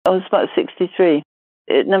I was about 63.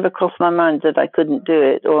 It never crossed my mind that I couldn't do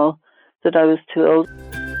it or that I was too old.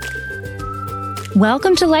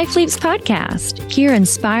 Welcome to Life Leaps Podcast. Hear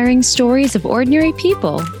inspiring stories of ordinary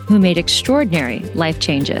people who made extraordinary life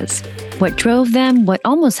changes. What drove them, what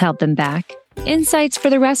almost held them back. Insights for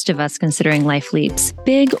the rest of us considering life leaps,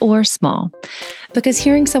 big or small. Because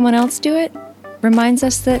hearing someone else do it reminds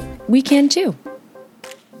us that we can too.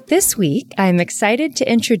 This week, I'm excited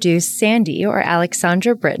to introduce Sandy, or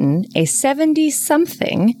Alexandra Britton, a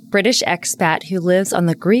 70-something British expat who lives on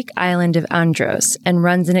the Greek island of Andros and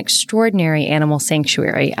runs an extraordinary animal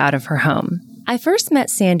sanctuary out of her home. I first met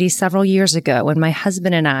Sandy several years ago when my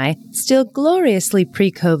husband and I, still gloriously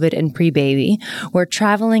pre-COVID and pre-baby, were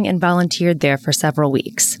traveling and volunteered there for several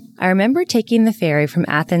weeks. I remember taking the ferry from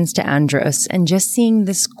Athens to Andros and just seeing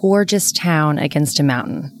this gorgeous town against a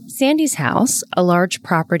mountain. Sandy's house, a large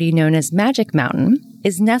property known as Magic Mountain,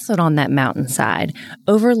 is nestled on that mountainside,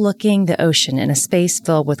 overlooking the ocean in a space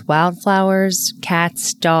filled with wildflowers,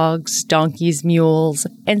 cats, dogs, donkeys, mules.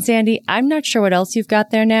 And Sandy, I'm not sure what else you've got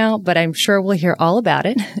there now, but I'm sure we'll hear all about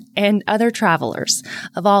it, and other travelers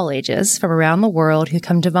of all ages from around the world who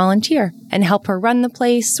come to volunteer and help her run the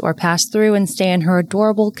place or pass through and stay in her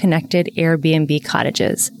adorable connected Airbnb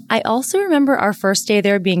cottages. I also remember our first day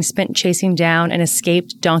there being spent chasing down an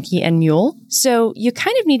escaped donkey and mule. So you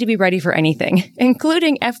kind of need to be ready for anything,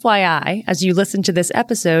 including FYI, as you listen to this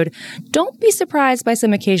episode, don't be surprised by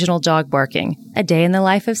some occasional dog barking. A day in the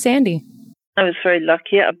life of Sandy. I was very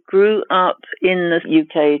lucky. I grew up in the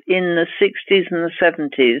UK in the 60s and the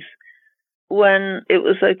 70s when it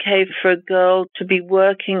was okay for a girl to be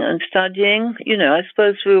working and studying. You know, I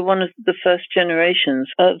suppose we were one of the first generations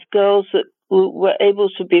of girls that were able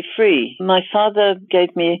to be free. My father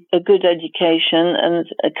gave me a good education and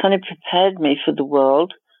kind of prepared me for the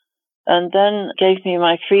world, and then gave me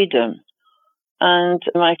my freedom. And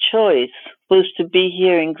my choice was to be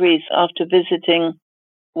here in Greece after visiting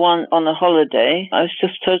one on a holiday. I was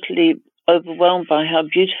just totally overwhelmed by how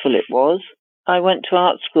beautiful it was. I went to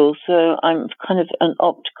art school, so I'm kind of an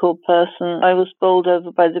optical person. I was bowled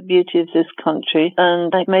over by the beauty of this country,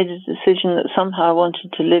 and I made a decision that somehow I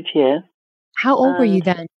wanted to live here. How old were you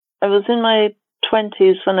then? I was in my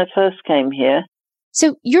 20s when I first came here.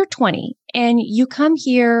 So you're 20 and you come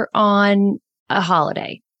here on a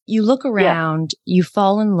holiday. You look around, you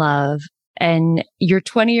fall in love, and your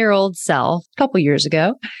 20-year-old self, a couple years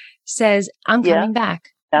ago, says, I'm coming back.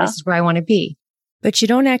 Yeah. This is where I want to be. But you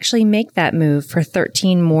don't actually make that move for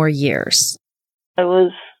 13 more years. I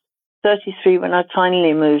was 33 when I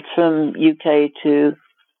finally moved from UK to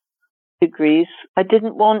Greece. I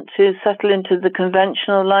didn't want to settle into the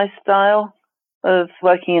conventional lifestyle of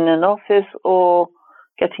working in an office or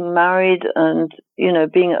getting married and, you know,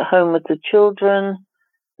 being at home with the children.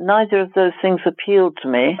 Neither of those things appealed to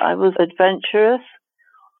me. I was adventurous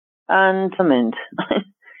and determined.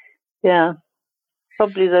 Yeah,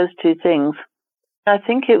 probably those two things. I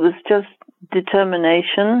think it was just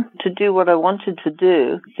determination to do what I wanted to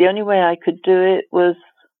do. The only way I could do it was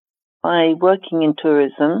by working in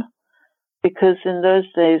tourism, because in those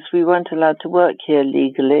days we weren't allowed to work here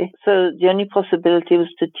legally. So the only possibility was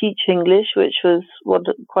to teach English, which was what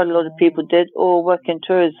quite a lot of people did, or work in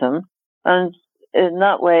tourism. And in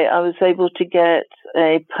that way, I was able to get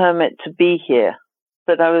a permit to be here.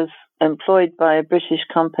 But I was employed by a British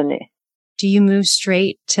company. Do you move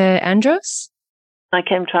straight to Andros? I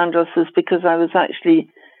came to Andros because I was actually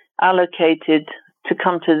allocated to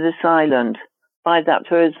come to this island by that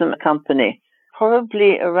tourism company.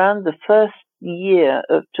 Probably around the first year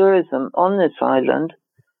of tourism on this island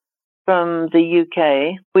from the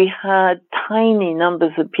UK, we had tiny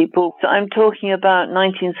numbers of people. So I'm talking about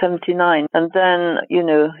 1979, and then, you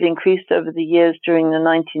know, increased over the years during the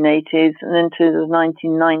 1980s and into the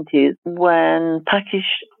 1990s when package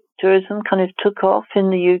tourism kind of took off in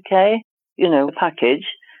the UK, you know, a package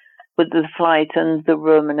with the flight and the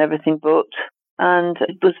room and everything booked. And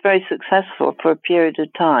it was very successful for a period of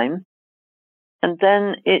time. And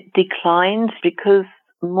then it declined because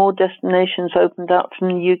more destinations opened up from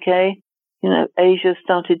the UK. You know, Asia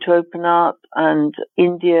started to open up and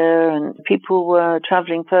India, and people were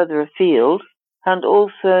traveling further afield. And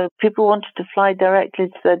also people wanted to fly directly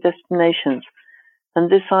to their destinations. And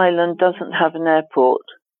this island doesn't have an airport.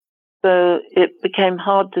 So it became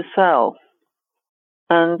hard to sell.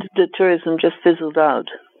 And the tourism just fizzled out,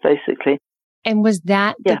 basically. And was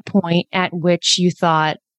that the point at which you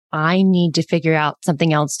thought, I need to figure out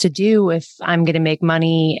something else to do if I'm going to make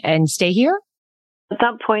money and stay here? At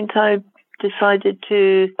that point, I decided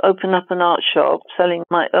to open up an art shop selling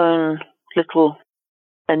my own little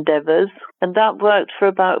endeavors. And that worked for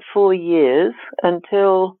about 4 years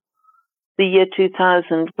until the year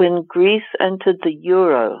 2000, when Greece entered the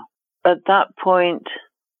euro. At that point,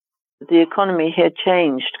 the economy here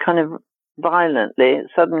changed kind of violently.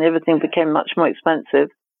 Suddenly everything became much more expensive.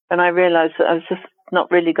 And I realized that I was just not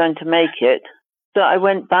really going to make it. So I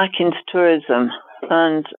went back into tourism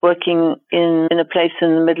and working in a place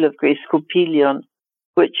in the middle of Greece called Pelion,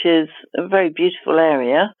 which is a very beautiful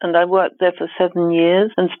area. And I worked there for 7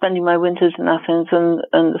 years and spending my winters in Athens and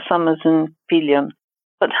the summers in Pelion.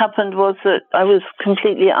 What happened was that I was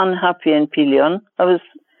completely unhappy in Pelion. I was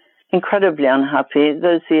incredibly unhappy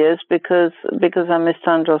those years because I missed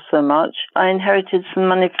Andros so much. I inherited some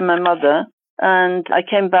money from my mother and I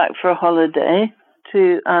came back for a holiday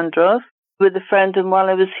to Andros with a friend, and while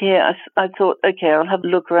I was here, I thought, okay, I'll have a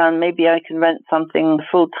look around. Maybe I can rent something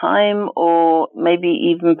full-time or maybe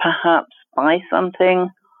even perhaps buy something.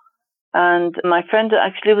 And my friend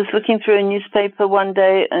actually was looking through a newspaper one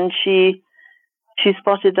day, and she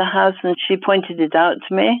spotted the house and she pointed it out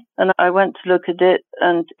to me. And I went to look at it,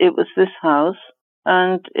 and it was this house.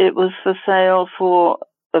 And it was for sale for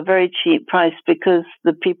a very cheap price because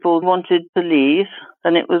the people wanted to leave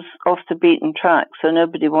and it was off the beaten track, so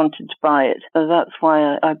nobody wanted to buy it. So that's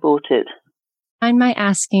why I bought it. Mind my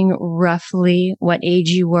asking roughly what age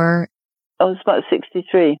you were? I was about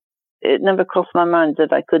 63. It never crossed my mind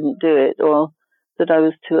that I couldn't do it or that I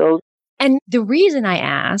was too old. And the reason I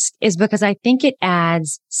ask is because I think it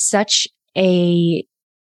adds such a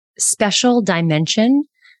special dimension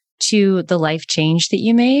to the life change that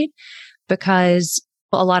you made, because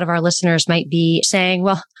a lot of our listeners might be saying,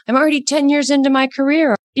 well, I'm already 10 years into my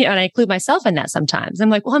career. You know, and I include myself in that sometimes. I'm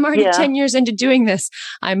like, well, I'm already 10 years into doing this.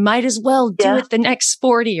 I might as well do it the next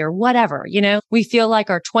 40 or whatever. You know, we feel like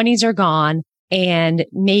our 20s are gone and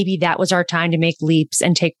maybe that was our time to make leaps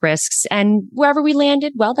and take risks. And wherever we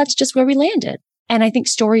landed, well, that's just where we landed. And I think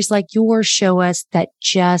stories like yours show us that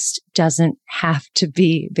just doesn't have to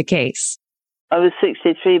be the case. I was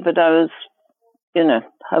 63, but I was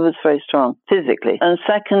very strong physically. And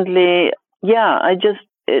secondly,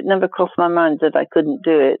 it never crossed my mind that I couldn't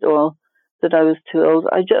do it or that I was too old.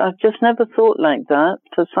 I've just never thought like that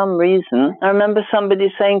for some reason. I remember somebody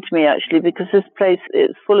saying to me, actually, because this place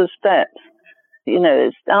is full of steps,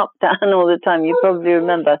 it's up, down all the time. You probably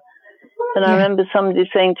remember. And I remember somebody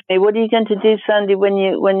saying to me, what are you going to do, Sandy, when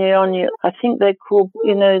you're on your, I think they're called,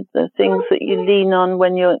 the things that you lean on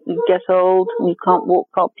when you get old and you can't walk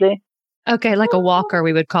properly. Okay, like a walker,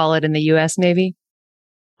 we would call it in the U.S. maybe.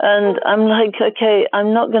 And I'm like, okay,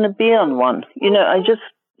 I'm not going to be on one.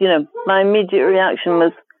 My immediate reaction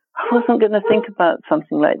was, I wasn't going to think about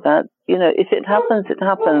something like that. If it happens, it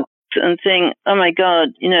happens. And think, oh my God,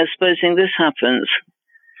 supposing this happens.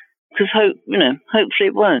 Because hopefully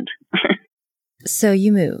it won't. So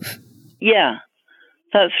you move. Yeah,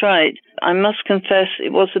 that's right. I must confess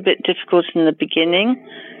it was a bit difficult in the beginning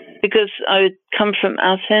because I would come from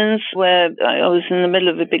Athens, where I was in the middle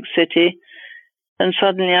of a big city, and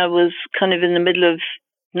suddenly I was kind of in the middle of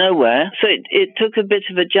nowhere. So it took a bit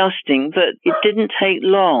of adjusting, but it didn't take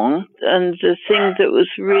long. And the thing that was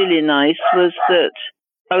really nice was that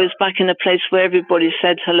I was back in a place where everybody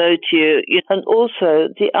said hello to you. And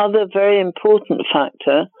also, the other very important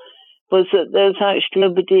factor was that there's actually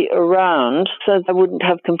nobody around, so I wouldn't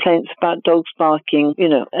have complaints about dogs barking,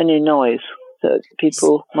 any noise that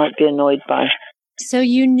people might be annoyed by. So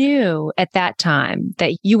you knew at that time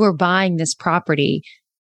that you were buying this property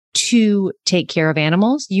to take care of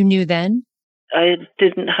animals? You knew then? I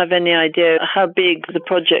didn't have any idea how big the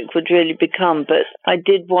project would really become, but I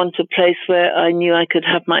did want a place where I knew I could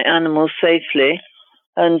have my animals safely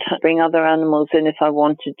and bring other animals in if I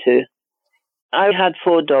wanted to. I had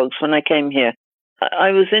 4 dogs when I came here.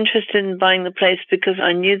 I was interested in buying the place because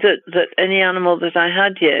I knew that any animal that I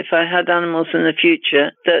had here, if I had animals in the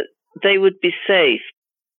future, that they would be safe.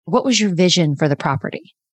 What was your vision for the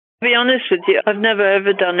property? To be honest with you, I've never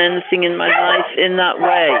ever done anything in my life in that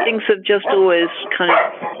way. Things have just always kind of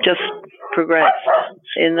just progressed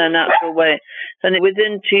in their natural way. And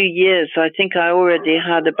within 2 years, I think I already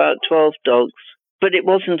had about 12 dogs. But it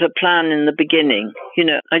wasn't a plan in the beginning.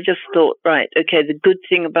 I just thought, right, okay, the good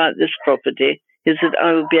thing about this property is that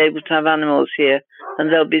I will be able to have animals here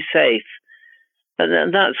and they'll be safe.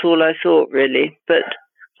 And that's all I thought, really. But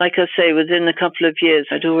like I say, within a couple of years,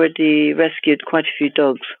 I'd already rescued quite a few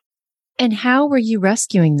dogs. And how were you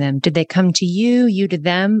rescuing them? Did they come to you, you to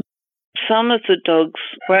them? Some of the dogs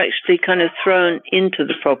were actually kind of thrown into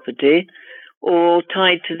the property or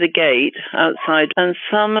tied to the gate outside. And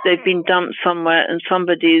some, they've been dumped somewhere and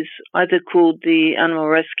somebody's either called the animal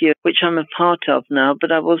rescue, which I'm a part of now,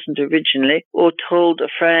 but I wasn't originally, or told a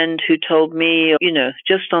friend who told me,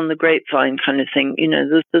 just on the grapevine kind of thing.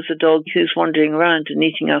 There's a dog who's wandering around and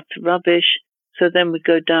eating up the rubbish. So then we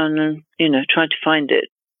go down and, try to find it.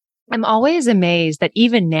 I'm always amazed that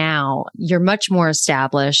even now you're much more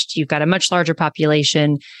established. You've got a much larger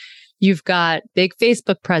population. You've got big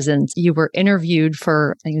Facebook presence. You were interviewed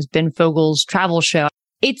for, I think it was Ben Fogel's travel show.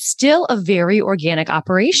 It's still a very organic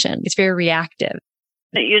operation. It's very reactive.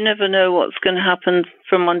 You never know what's going to happen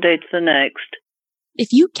from one day to the next.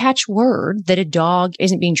 If you catch word that a dog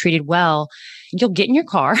isn't being treated well, you'll get in your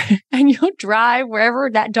car and you'll drive wherever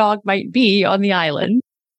that dog might be on the island.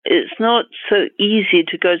 It's not so easy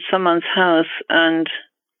to go to someone's house and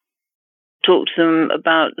talk to them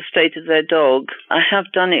about the state of their dog. I have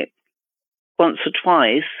done it once or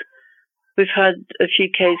twice. We've had a few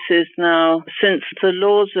cases now since the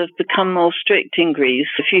laws have become more strict in Greece.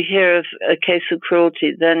 If you hear of a case of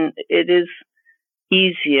cruelty, then it is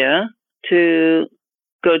easier to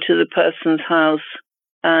go to the person's house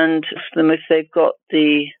and ask them if they've got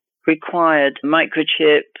the required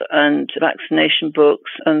microchip and vaccination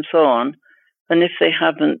books and so on. And if they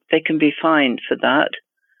haven't, they can be fined for that.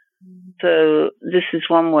 So this is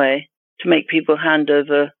one way to make people hand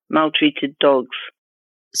over maltreated dogs.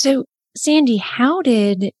 So, Sandy, how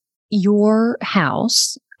did your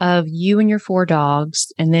house of you and your 4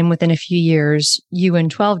 dogs, and then within a few years, you and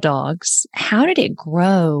 12 dogs, how did it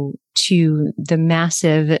grow to the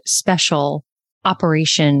massive special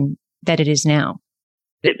operation that it is now?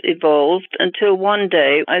 It evolved until one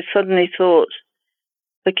day I suddenly thought,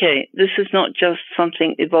 okay, this is not just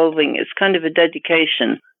something evolving, it's kind of a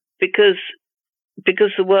dedication because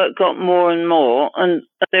the work got more and more, and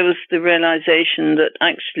there was the realization that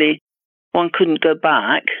actually one couldn't go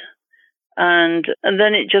back. And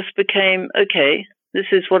then it just became, okay, this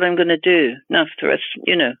is what I'm going to do. Now for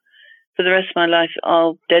the rest of my life,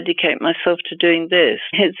 I'll dedicate myself to doing this.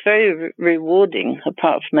 It's very rewarding,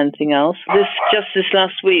 apart from anything else. This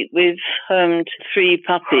last week, we've homed 3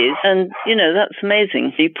 puppies, and, that's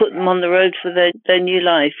amazing. You put them on the road for their new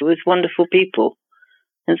life with wonderful people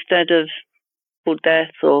instead of for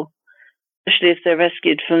death, or especially if they're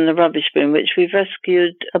rescued from the rubbish bin, which we've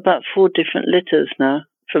rescued about 4 different litters now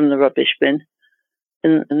from the rubbish bin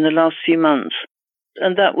in the last few months.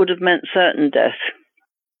 And that would have meant certain death.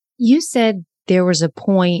 You said there was a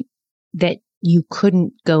point that you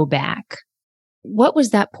couldn't go back. What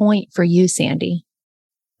was that point for you, Sandy?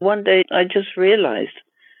 One day I just realized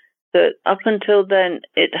that up until then,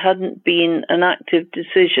 it hadn't been an active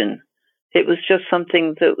decision. It was just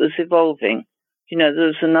something that was evolving. There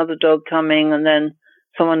was another dog coming, and then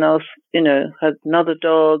someone else, had another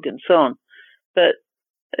dog and so on. But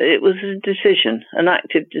it was a decision, an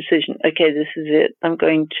active decision. Okay, this is it. I'm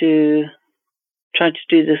going to try to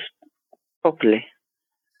do this properly.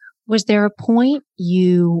 Was there a point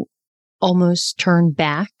you almost turned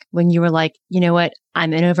back when you were like, you know what,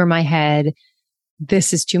 I'm in over my head.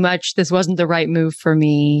 This is too much. This wasn't the right move for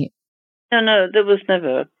me. No, there was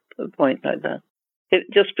never a point like that. It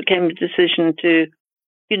just became a decision to,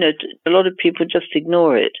 a lot of people just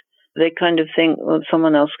ignore it. They kind of think, well,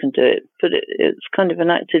 someone else can do it. But it's kind of an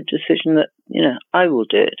active decision that, I will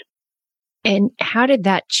do it. And how did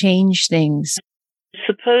that change things?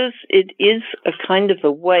 Suppose it is a kind of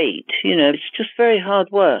a weight, it's just very hard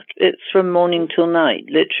work. It's from morning till night,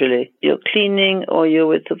 literally. You're cleaning, or you're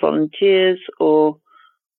with the volunteers, or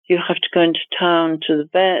you have to go into town to the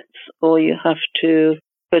vets, or you have to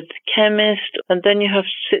go to the chemist, and then you have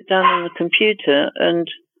to sit down on the computer and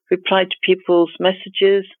reply to people's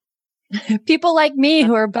messages. People like me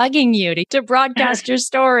who are bugging you to broadcast your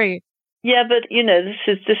story. Yeah, but,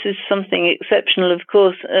 this is something exceptional, of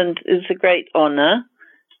course, and it's a great honor.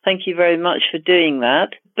 Thank you very much for doing that.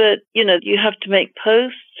 But, you have to make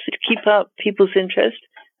posts to keep up people's interest,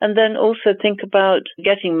 and then also think about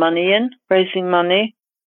getting money in, raising money.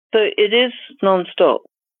 So it is nonstop.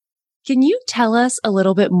 Can you tell us a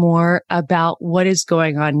little bit more about what is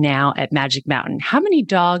going on now at Magic Mountain? How many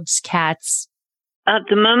dogs, cats? At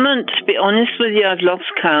the moment, to be honest with you, I've lost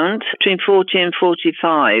count, between 40 and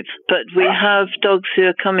 45. But we have dogs who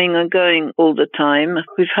are coming and going all the time.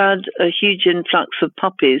 We've had a huge influx of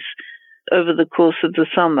puppies over the course of the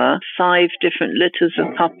summer, 5 different litters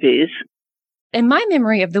of puppies. And my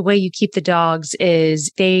memory of the way you keep the dogs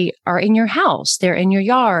is they are in your house, they're in your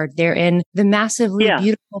yard, they're in the massively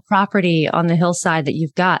beautiful property on the hillside that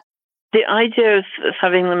you've got. The idea of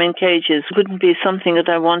having them in cages wouldn't be something that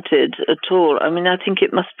I wanted at all. I mean, I think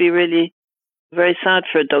it must be really Very sad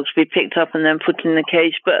for a dog to be picked up and then put in a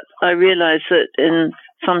cage, but I realize that in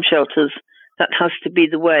some shelters that has to be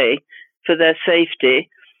the way for their safety.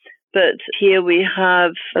 But here we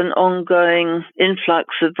have an ongoing influx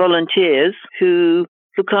of volunteers who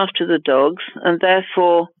look after the dogs, and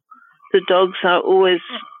therefore the dogs are always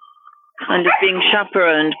kind of being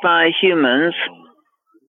chaperoned by humans,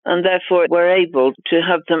 and therefore we're able to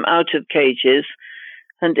have them out of cages.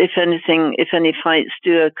 And if any fights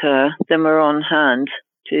do occur, then we're on hand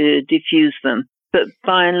to defuse them. But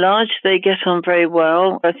by and large, they get on very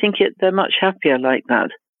well. I think they're much happier like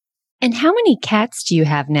that. And how many cats do you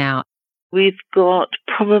have now? We've got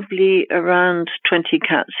probably around 20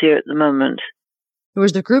 cats here at the moment. There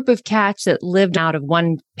was a group of cats that lived out of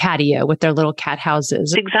one patio with their little cat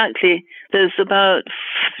houses. Exactly. There's about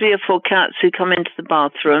 3 or 4 cats who come into the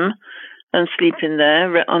bathroom and sleep in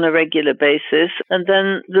there on a regular basis. And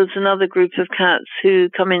then there's another group of cats who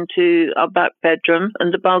come into our back bedroom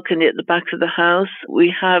and the balcony at the back of the house.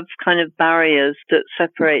 We have kind of barriers that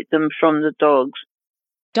separate them from the dogs.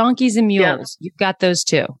 Donkeys and mules, You've got those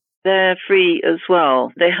too. They're free as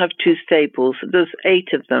well. They have 2 stables. There's 8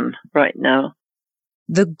 of them right now.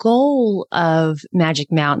 The goal of Magic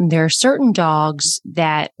Mountain, there are certain dogs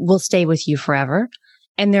that will stay with you forever.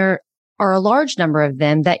 And there are a large number of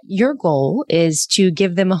them that your goal is to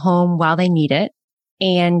give them a home while they need it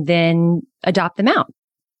and then adopt them out.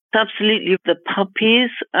 Absolutely. The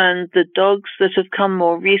puppies and the dogs that have come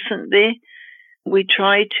more recently, we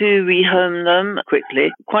try to rehome them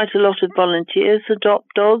quickly. Quite a lot of volunteers adopt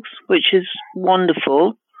dogs, which is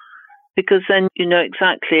wonderful because then you know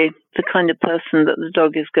exactly the kind of person that the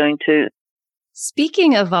dog is going to.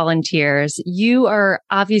 Speaking of volunteers, you are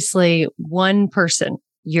obviously one person.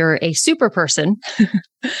 You're a super person,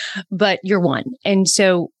 but you're one. And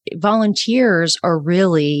so volunteers are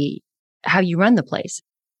really how you run the place.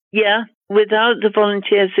 Yeah. Without the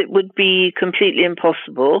volunteers, it would be completely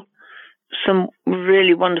impossible. Some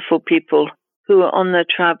really wonderful people who are on their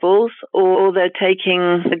travels or they're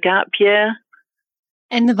taking a gap year.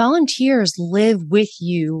 And the volunteers live with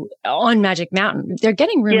you on Magic Mountain. They're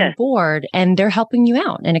getting room and board and they're helping you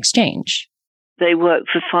out in exchange. They work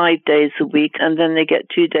for 5 days a week and then they get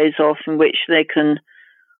 2 days off in which they can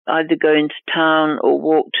either go into town or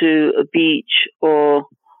walk to a beach or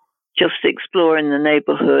just explore in the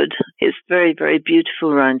neighborhood. It's very, very beautiful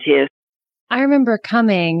around here. I remember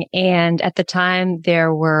coming, and at the time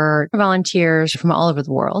there were volunteers from all over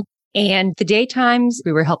the world. And the daytimes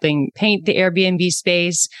we were helping paint the Airbnb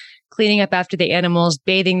space, cleaning up after the animals,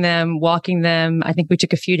 bathing them, walking them. I think we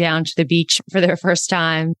took a few down to the beach for their first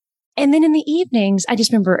time. And then in the evenings, I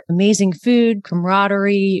just remember amazing food,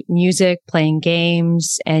 camaraderie, music, playing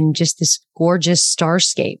games, and just this gorgeous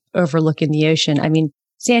starscape overlooking the ocean. I mean,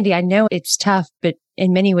 Sandy, I know it's tough, but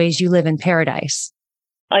in many ways you live in paradise.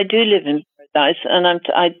 I do live in paradise, and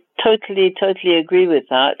I totally agree with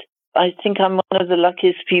that. I think I'm one of the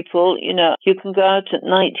luckiest people. You know, you can go out at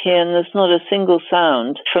night here and there's not a single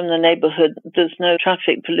sound from the neighborhood. There's no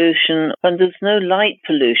traffic pollution and there's no light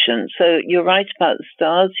pollution. So you're right about the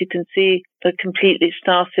stars. You can see a completely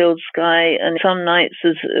star-filled sky, and some nights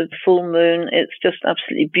there's a full moon. It's just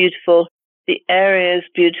absolutely beautiful. The area is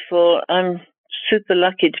beautiful. I'm super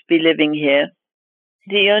lucky to be living here.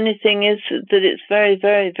 The only thing is that it's very,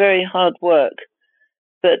 very, very hard work.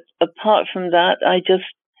 But apart from that,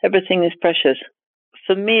 everything is precious.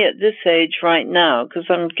 For me at this age right now, because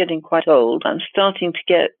I'm getting quite old, I'm starting to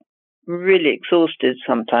get really exhausted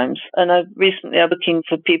sometimes. And I'm looking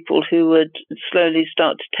for people who would slowly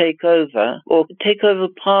start to take over or take over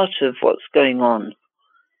part of what's going on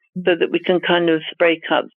so that we can kind of break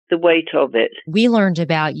up the weight of it. We learned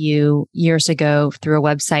about you years ago through a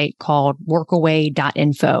website called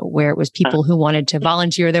workaway.info, where it was people who wanted to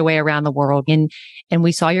volunteer their way around the world. And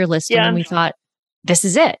we saw your listing and we thought, this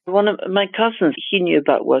is it. One of my cousins, he knew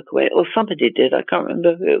about Workaway, or somebody did. I can't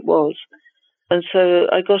remember who it was. And so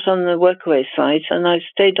I got on the Workaway site and I've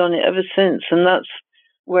stayed on it ever since. And that's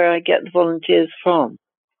where I get the volunteers from.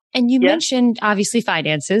 And you mentioned, obviously,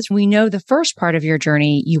 finances. We know the first part of your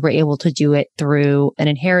journey, you were able to do it through an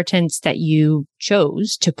inheritance that you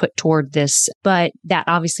chose to put toward this, but that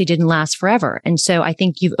obviously didn't last forever. And so I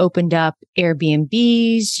think you've opened up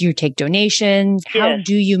Airbnbs, you take donations. How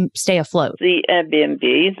do you stay afloat? The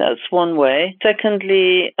Airbnb, that's one way.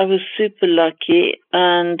 Secondly, I was super lucky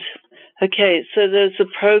and so there's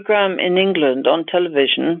a program in England on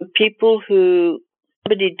television.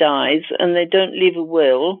 Somebody dies and they don't leave a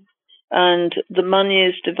will, and the money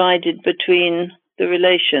is divided between the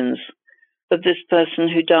relations of this person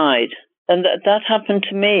who died. And that happened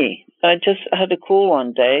to me. I just had a call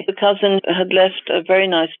one day. The cousin had left a very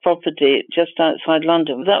nice property just outside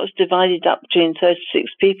London. That was divided up between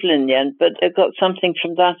 36 people in the end, but they got something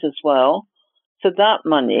from that as well. So that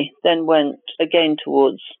money then went again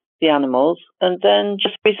towards the animals. And then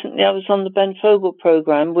just recently I was on the Ben Fogle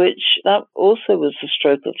program, which that also was a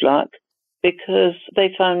stroke of luck because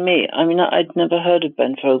they found me. I mean, I'd never heard of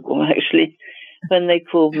Ben Fogle actually when they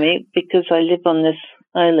called me because I live on this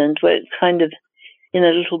island where it's kind of in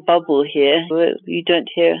a little bubble here where you don't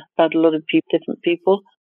hear about a lot of different people.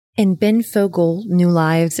 In Ben Fogle, New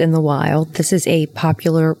Lives in the Wild, this is a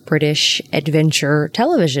popular British adventure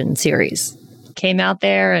television series. Came out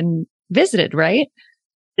there and visited, right?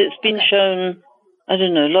 It's been shown, I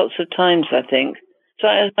don't know, lots of times, I think. So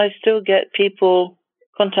I still get people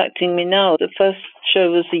contacting me now. The first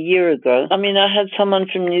show was a year ago. I mean, I had someone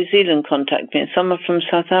from New Zealand contact me, someone from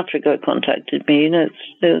South Africa contacted me.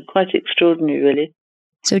 It's quite extraordinary, really.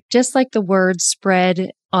 So just like the word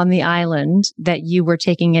spread on the island that you were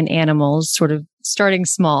taking in animals, sort of starting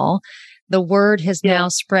small, the word has now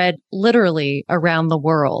spread literally around the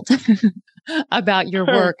world about your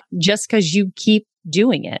work just because you keep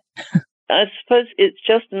doing it. I suppose it's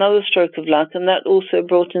just another stroke of luck, and that also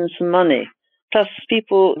brought in some money. Plus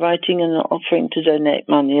people writing and offering to donate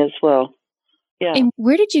money as well. Yeah. And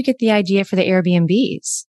where did you get the idea for the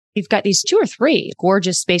Airbnbs? You've got these 2 or 3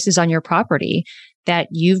 gorgeous spaces on your property that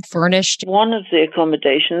you've furnished. One of the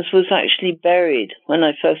accommodations was actually buried when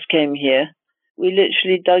I first came here. We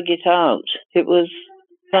literally dug it out. It was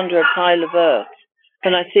under a pile of earth.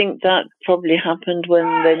 And I think that probably happened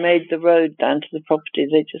when they made the road down to the property.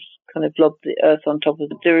 They just kind of lobbed the earth on top of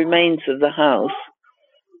the remains of the house.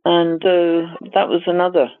 And that was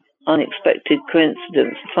another unexpected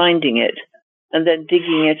coincidence, finding it and then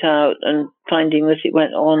digging it out and finding that it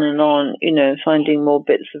went on, finding more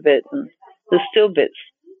bits of it. And there's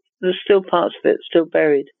still parts of it still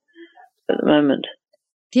buried at the moment.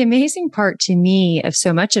 The amazing part to me of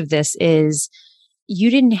so much of this is you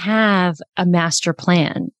didn't have a master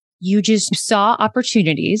plan. You just saw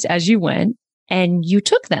opportunities as you went and you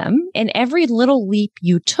took them. And every little leap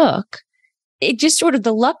you took, it just sort of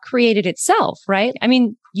the luck created itself, right? I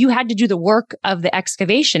mean, you had to do the work of the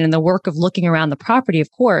excavation and the work of looking around the property,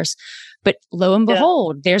 of course. But lo and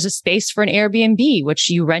behold, there's a space for an Airbnb, which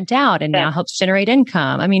you rent out and now helps generate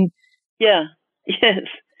income. I mean, yes.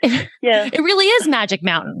 Yeah. It really is Magic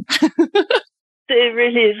Mountain. It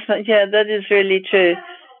really is. Yeah, that is really true.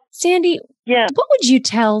 Sandy, what would you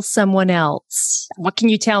tell someone else? What can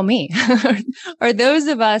you tell me? Or those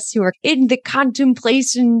of us who are in the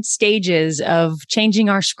contemplation stages of changing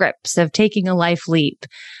our scripts, of taking a life leap?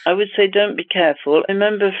 I would say don't be careful. I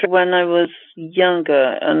remember when I was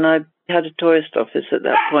younger and I had a tourist office at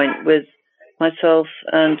that point with myself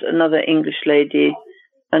and another English lady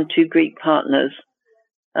and 2 Greek partners.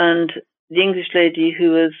 And the English lady,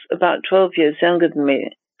 who was about 12 years younger than me,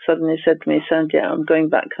 suddenly said to me, Sandy, I'm going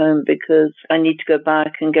back home because I need to go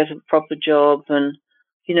back and get a proper job and,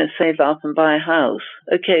 save up and buy a house.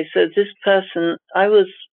 Okay, so this person, I was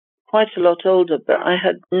quite a lot older, but I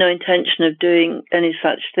had no intention of doing any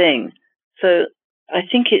such thing. So I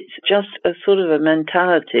think it's just a sort of a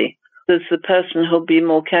mentality. There's the person who'll be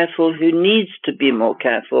more careful, who needs to be more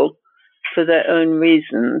careful for their own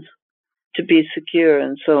reasons, to be secure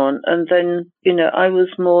and so on. And then, I was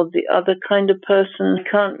more the other kind of person. I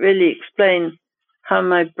can't really explain how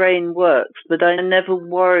my brain works, but I never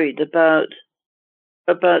worried about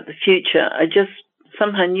the future. I just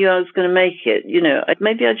somehow knew I was going to make it.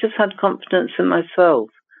 Maybe I just had confidence in myself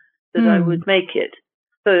that I would make it.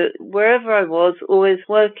 So wherever I was, always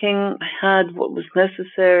working, I had what was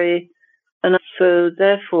necessary. And so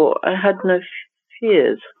therefore, I had no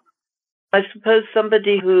fears. I suppose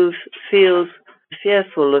somebody who feels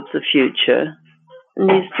fearful of the future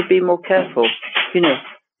needs to be more careful,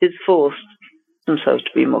 is forced themselves to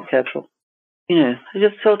be more careful. I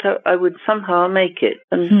just thought I would somehow make it,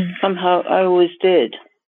 and somehow I always did.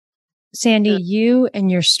 Sandy, you and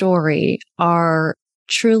your story are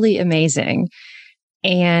truly amazing.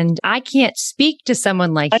 And I can't speak to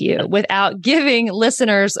someone like you without giving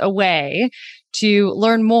listeners a way to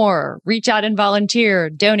learn more, reach out and volunteer,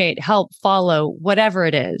 donate, help, follow, whatever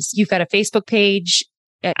it is. You've got a Facebook page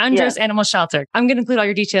at Andros Animal Shelter. I'm going to include all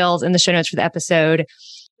your details in the show notes for the episode.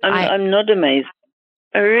 I'm not amazed.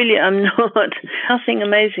 I really am not. Nothing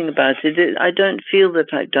amazing about it. I don't feel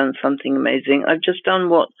that I've done something amazing. I've just done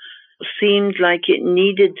what seemed like it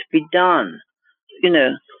needed to be done.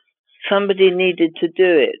 Somebody needed to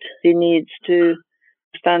do it. He needs to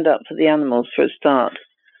stand up for the animals for a start.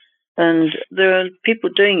 And there are people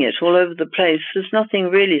doing it all over the place. There's nothing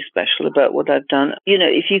really special about what I've done. You know,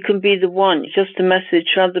 if you can be the one just to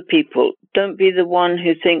message other people, don't be the one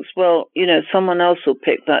who thinks, well, you know, someone else will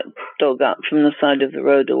pick that dog up from the side of the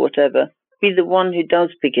road or whatever. Be the one who does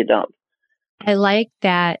pick it up. I like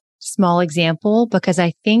that small example because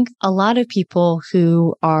I think a lot of people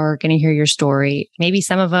who are going to hear your story, maybe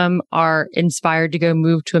some of them are inspired to go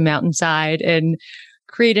move to a mountainside and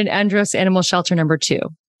create an Andros animal shelter number 2.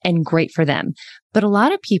 And great for them. But a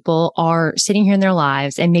lot of people are sitting here in their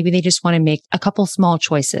lives and maybe they just want to make a couple small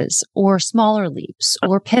choices or smaller leaps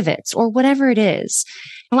or pivots or whatever it is.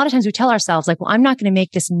 A lot of times we tell ourselves like, well, I'm not going to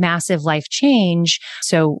make this massive life change.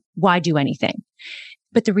 So why do anything?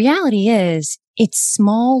 But the reality is it's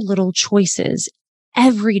small little choices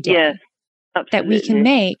every day that we can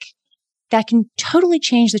make that can totally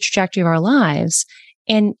change the trajectory of our lives.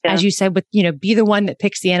 And as you said, with, you know, be the one that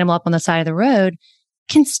picks the animal up on the side of the road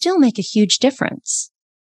can still make a huge difference.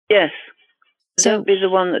 Yes. So, don't be the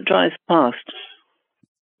one that drives past.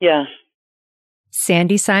 Yeah.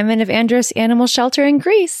 Sandy Simon of Andros Animal Shelter in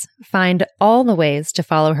Greece. Find all the ways to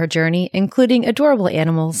follow her journey, including adorable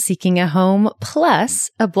animals seeking a home,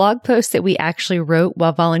 plus a blog post that we actually wrote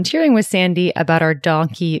while volunteering with Sandy about our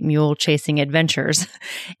donkey mule chasing adventures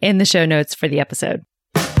in the show notes for the episode.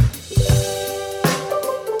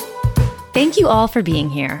 Thank you all for being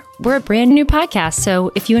here. We're a brand new podcast,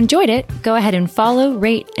 so if you enjoyed it, go ahead and follow,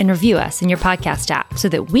 rate, and review us in your podcast app so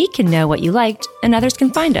that we can know what you liked and others can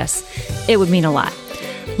find us. It would mean a lot.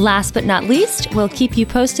 Last but not least, we'll keep you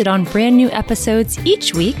posted on brand new episodes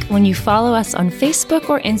each week when you follow us on Facebook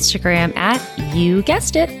or Instagram at, you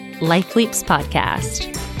guessed it, Life Leaps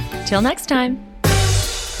Podcast. Till next time.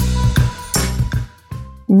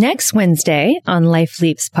 Next Wednesday on Life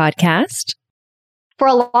Leaps Podcast. For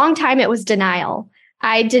a long time, it was denial.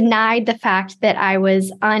 I denied the fact that I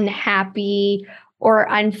was unhappy or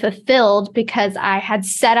unfulfilled because I had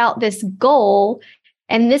set out this goal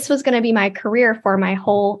and this was going to be my career for my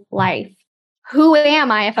whole life. Who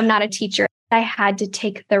am I if I'm not a teacher? I had to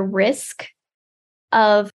take the risk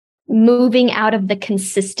of moving out of the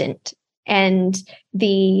consistent and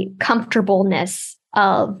the comfortableness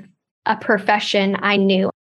of a profession I knew.